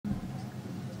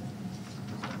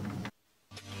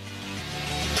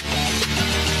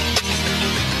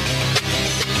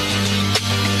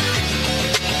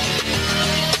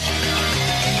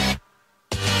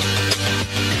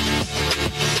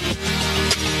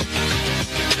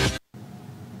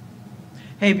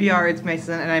Hey BR, it's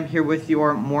Mason, and I'm here with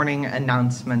your morning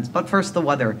announcements. But first, the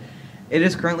weather. It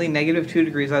is currently -2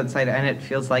 degrees outside, and it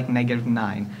feels like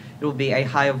 -9. It will be a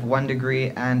high of 1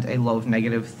 degree and a low of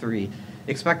 -3.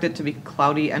 Expect it to be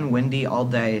cloudy and windy all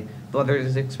day. The weather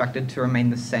is expected to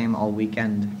remain the same all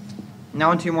weekend.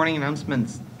 Now into your morning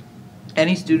announcements.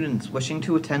 Any students wishing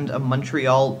to attend a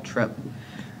Montreal trip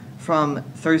from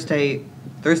Thursday,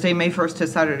 May 1st to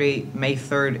Saturday, May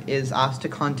 3rd, is asked to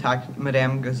contact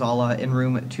Madame Gazala in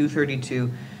room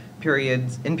 232,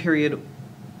 in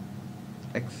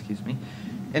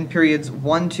periods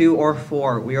 1, 2, or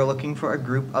 4. We are looking for a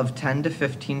group of 10 to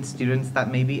 15 students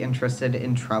that may be interested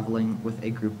in traveling with a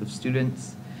group of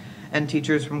students and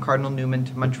teachers from Cardinal Newman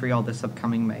to Montreal this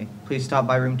upcoming May. Please stop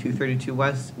by room 232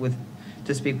 West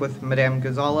to speak with Madame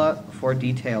Gazala for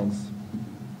details.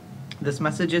 This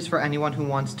message is for anyone who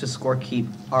wants to score keep.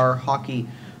 Our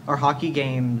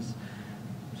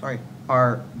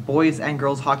boys and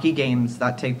girls hockey games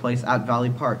that take place at Valley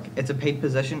Park. It's a paid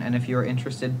position, and if you are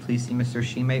interested, please see Mr.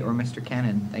 Shime or Mr.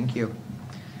 Cannon. Thank you.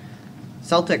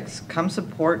 Celtics, come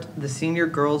support the senior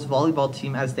girls volleyball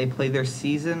team as they play their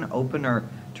season opener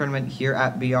tournament here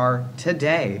at BR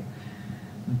today.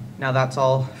 Now that's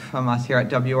all from us here at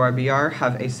WRBR.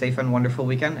 Have a safe and wonderful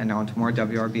weekend, and now on to more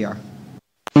WRBR.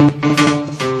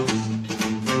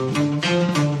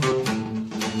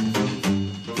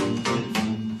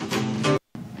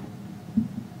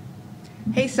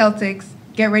 Hey Celtics,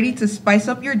 get ready to spice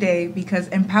up your day because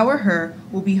Empower Her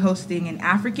will be hosting an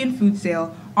African food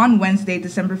sale on Wednesday,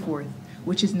 December 4th,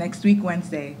 which is next week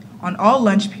Wednesday, on all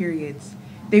lunch periods.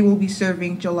 They will be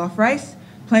serving jollof rice,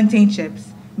 plantain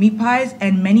chips, meat pies,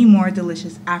 and many more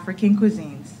delicious African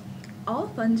cuisines.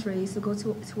 All funds raised will go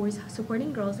towards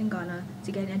supporting girls in Ghana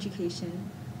to get an education,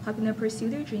 helping them pursue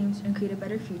their dreams and create a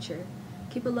better future.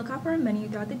 Keep a lookout for our menu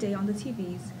throughout the day on the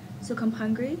TVs. So come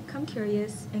hungry, come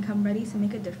curious, and come ready to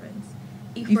make a difference.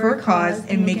 Eat for a cause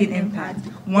and make an impact,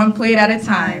 one plate at a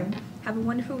time. Have a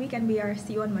wonderful weekend, BR.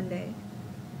 See you on Monday.